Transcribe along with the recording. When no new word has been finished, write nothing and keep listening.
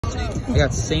I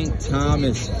got St.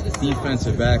 Thomas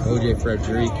defensive back O.J.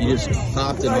 Frédérique. He just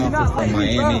popped an offer from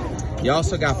Miami. You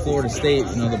also got Florida State.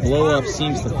 You know, the blow-up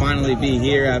seems to finally be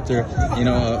here after, you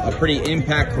know, a pretty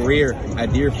impact career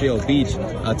at Deerfield Beach.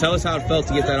 Tell us how it felt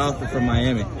to get that offer from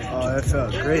Miami. It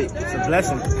felt great. It's a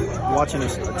blessing watching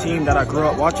a team that I grew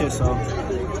up watching. So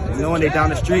knowing they're down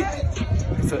the street,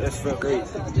 it felt great.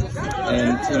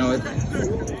 And, you know,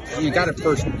 you got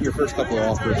your first couple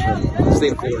of offers from the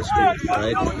state of Florida students,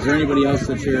 right? Is there anybody else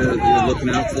that you're looking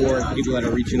out for, people that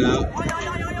are reaching out?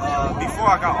 Before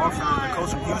I got offered, the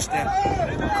coach from Houston,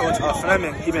 Coach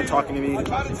Fleming, he been talking to me.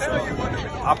 So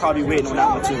I'll probably be waiting on that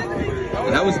one too.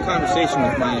 And how was the conversation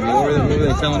with Miami? What were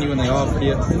they telling you when they offered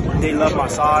you? They love my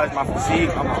size, my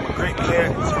physique. I'm a great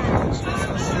player.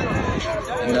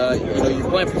 And, you know, you're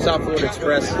playing for South Florida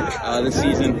Express this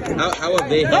season. How have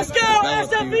they helped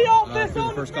develop you through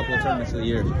the first couple of tournaments of the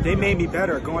year? They made me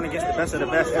better, going against the best of the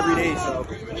best every day. So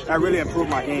that really improved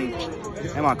my game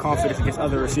and my confidence against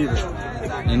other receivers.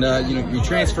 And, you know, you're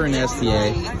transferring to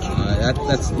STA.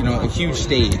 That's, you know, a huge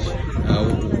stage.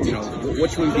 You know,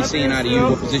 what should we be seeing out of you?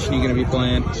 What position are you going to be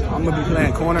playing? I'm going to be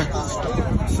playing corner.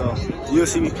 So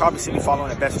you'll probably see me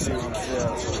following the best receiver on the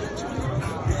field.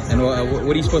 And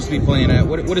what are you supposed to be playing at?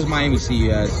 What does Miami see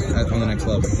you as on the next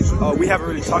level? We haven't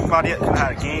really talked about it yet because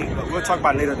I had a game, but we'll talk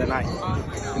about it later tonight.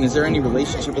 And is there any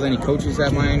relationship with any coaches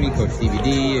at Miami? Coach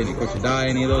DVD, any Coach Adai,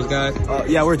 any of those guys?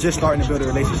 Yeah, we're just starting to build a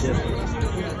relationship.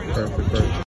 Perfect.